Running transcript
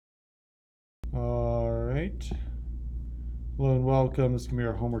All right. Hello and welcome. This is going to be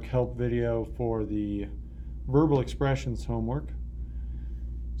our homework help video for the verbal expressions homework.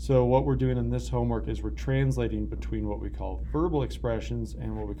 So what we're doing in this homework is we're translating between what we call verbal expressions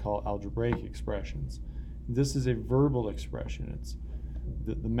and what we call algebraic expressions. This is a verbal expression. It's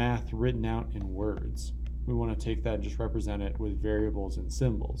the math written out in words. We want to take that and just represent it with variables and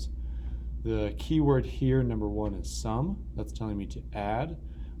symbols. The key word here, number one, is sum. That's telling me to add.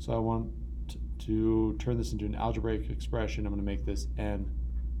 So I want to turn this into an algebraic expression. I'm going to make this n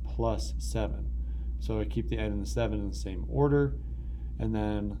plus 7. So I keep the n and the 7 in the same order, and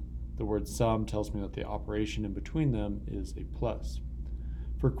then the word sum tells me that the operation in between them is a plus.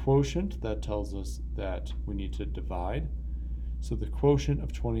 For quotient, that tells us that we need to divide. So the quotient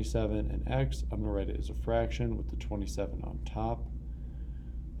of 27 and x, I'm going to write it as a fraction with the 27 on top.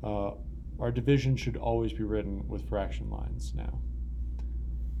 Our division should always be written with fraction lines now.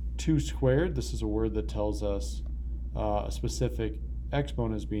 2 squared, this is a word that tells us a specific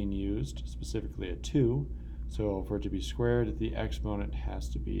exponent is being used, specifically a 2. So for it to be squared, the exponent has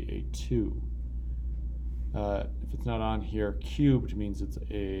to be a 2. If it's not on here, cubed means it's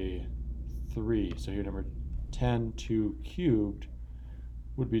a 3. So here, number 10, 2 cubed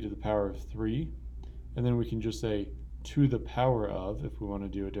would be to the power of 3. And then we can just say to the power of, if we want to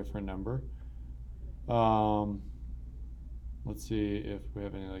do a different number. Let's see if we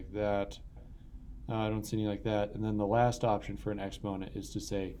have any like that. I don't see any like that. And then the last option for an exponent is to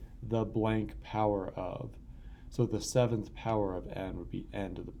say the blank power of. So the 7th power of n would be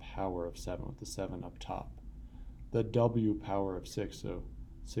n to the power of 7 with the 7 up top. The w power of 6, so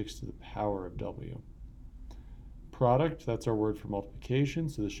 6 to the power of w. Product, that's our word for multiplication,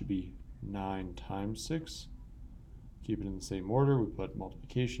 so this should be 9 times 6. Keep it in the same order, we put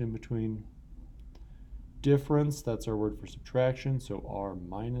multiplication in between. Difference, that's our word for subtraction, so r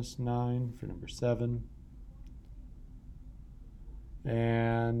minus 9 for number 7.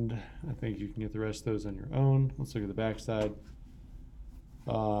 And I think you can get the rest of those on your own. Let's look at the back side.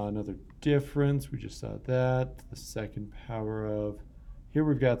 Another difference, we just saw that. The 2nd power of. Here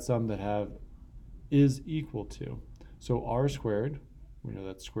we've got some that have is equal to. So r squared, we know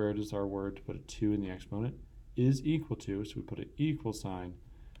that squared is our word to put a 2 in the exponent, is equal to, so we put an equal sign,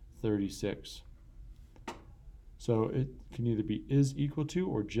 36. So it can either be is equal to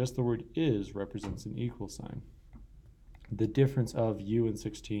or just the word is represents an equal sign. The difference of u and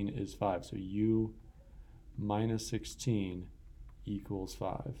 16 is 5. So u minus 16 equals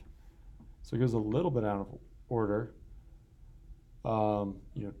 5. So it goes a little bit out of order.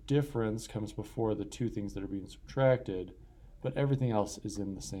 Difference comes before the two things that are being subtracted, but everything else is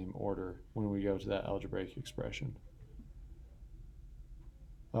in the same order when we go to that algebraic expression.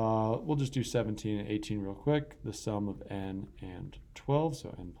 We'll just do 17 and 18 real quick. The sum of n and 12,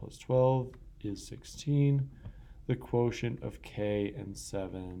 so n plus 12 is 16. The quotient of k and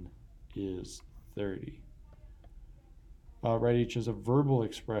 7 is 30. Write each as a verbal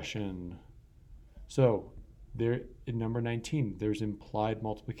expression. So there in number 19, there's implied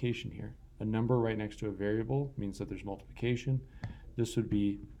multiplication here. A number right next to a variable means that there's multiplication. This would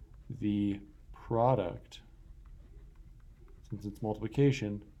be the product, since it's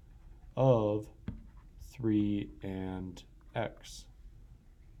multiplication, of 3 and x.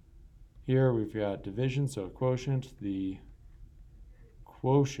 Here we've got division, so a quotient, the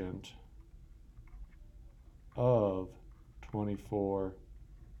quotient of 24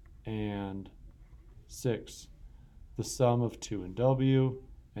 and 6. The sum of 2 and w,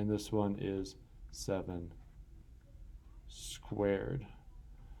 and this one is 7 squared.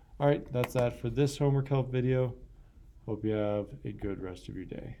 All right, that's that for this homework help video. Hope you have a good rest of your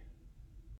day.